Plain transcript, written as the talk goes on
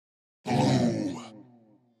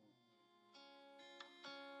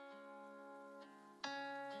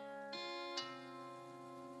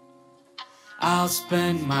I'll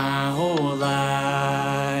spend my whole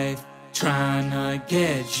life trying to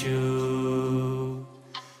get you.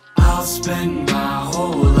 I'll spend my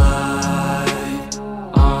whole life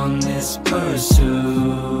on this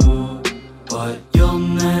pursuit, but you'll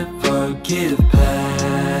never give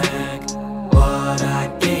back what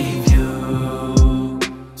I gave you.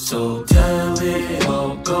 So till it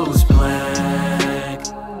all goes black,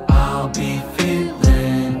 I'll be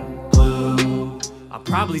feeling blue. I'll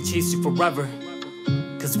probably chase you forever,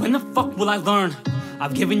 cause when the fuck will I learn?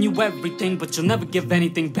 I've given you everything, but you'll never give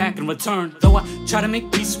anything back in return. Though I try to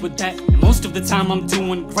make peace with that, and most of the time I'm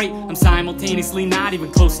doing great. I'm simultaneously not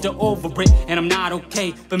even close to over it, and I'm not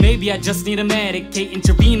okay. But maybe I just need to medicate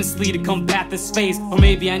intravenously to combat this phase. Or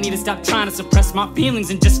maybe I need to stop trying to suppress my feelings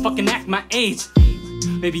and just fucking act my age.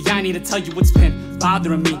 Maybe I need to tell you what's been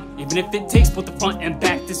bothering me, even if it takes both the front and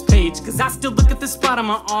back this page. Cause I still look at the spot on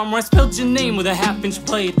my arm where I spelled your name with a half-inch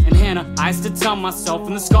blade. And Hannah, I used to tell myself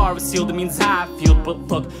when the scar is sealed, it means how I feel. But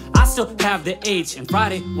look, I still have the age, and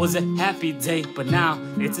Friday was a happy day, but now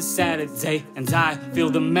it's a Saturday, and I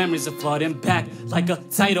feel the memories are flooding back like a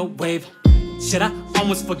tidal wave. Shit, I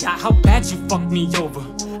almost forgot how bad you fucked me over.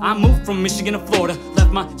 I moved from Michigan to Florida,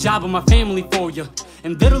 left my job and my family for you.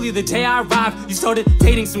 And literally the day I arrived, you started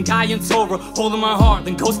dating some guy in Torah, holding my heart,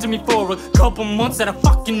 then ghosted me for a couple months out of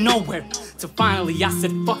fucking nowhere. Till finally I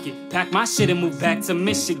said fuck it, pack my shit and move back to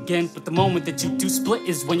Michigan. But the moment that you do split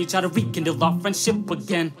is when you try to rekindle our friendship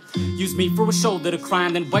again. Use me for a shoulder to cry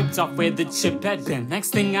and then wiped off where the chip had been. Next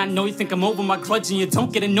thing I know, you think I'm over my grudge and you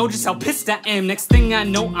don't get to know just how pissed I am. Next thing I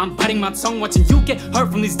know, I'm biting my tongue watching you get hurt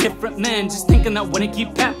from these different men, just thinking that wouldn't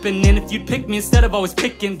keep happening if you'd pick me instead of always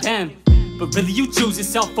picking them. But really you choose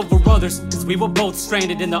yourself over others, cause we were both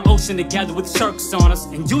stranded in the ocean together with sharks on us.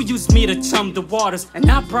 And you used me to chum the waters, and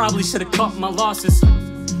I probably should've cut my losses,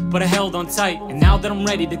 but I held on tight. And now that I'm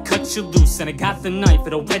ready to cut you loose and I got the knife,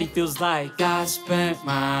 it already feels like I spent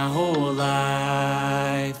my whole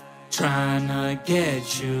life trying to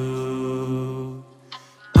get you.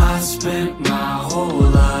 I spent my whole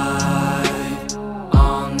life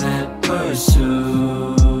on that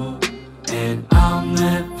pursuit, and I'll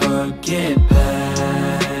never get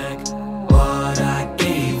back what I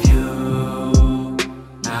gave you.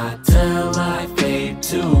 Not till I fade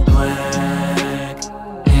to black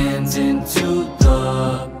and into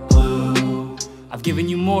the blue. I've given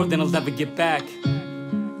you more than I'll ever get back.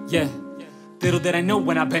 Yeah. Little did I know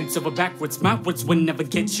when I bent over backwards, my words would never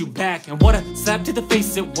get you back. And what a slap to the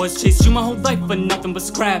face it was. Chased you my whole life for nothing but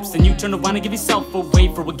scraps. Then you turned around and give yourself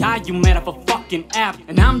away for a guy you met off a fucking app.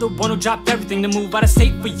 And I'm the one who dropped everything to move out of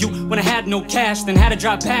state for you when I had no cash. Then had to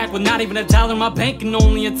drive back with not even $1 in my bank and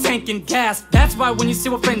only a tank and gas. That's why when you see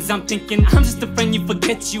what friends, I'm thinking I'm just a friend you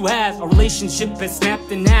forget you have. Our relationship has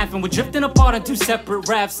snapped in half, and we're drifting apart on two separate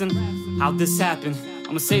rafts. And how'd this happen?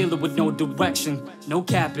 I'm a sailor with no direction, no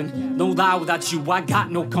capping, no lie without you. I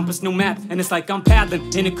got no compass, no map, and it's like I'm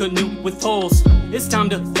paddling in a canoe with holes. It's time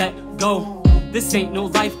to let go. This ain't no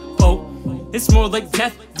lifeboat, it's more like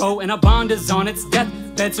death row, and our bond is on its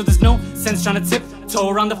deathbed. So there's no sense trying to tiptoe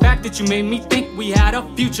around the fact that you made me think we had a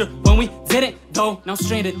future when we didn't. Though now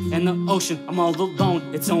stranded in the ocean, I'm all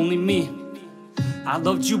alone. It's only me. I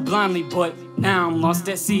loved you blindly, but now I'm lost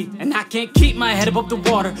at sea, and I can't keep my head above the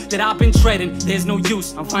water that I've been treading. There's no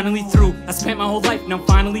use, I'm finally through. I spent my whole life, now I'm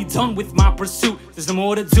finally done with my pursuit. There's no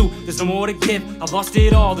more to do, there's no more to give. I've lost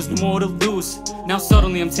it all, there's no more to lose. Now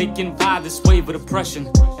suddenly I'm taken by this wave of depression,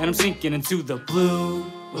 and I'm sinking into the blue.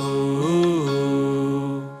 Ooh,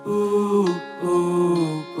 ooh, ooh.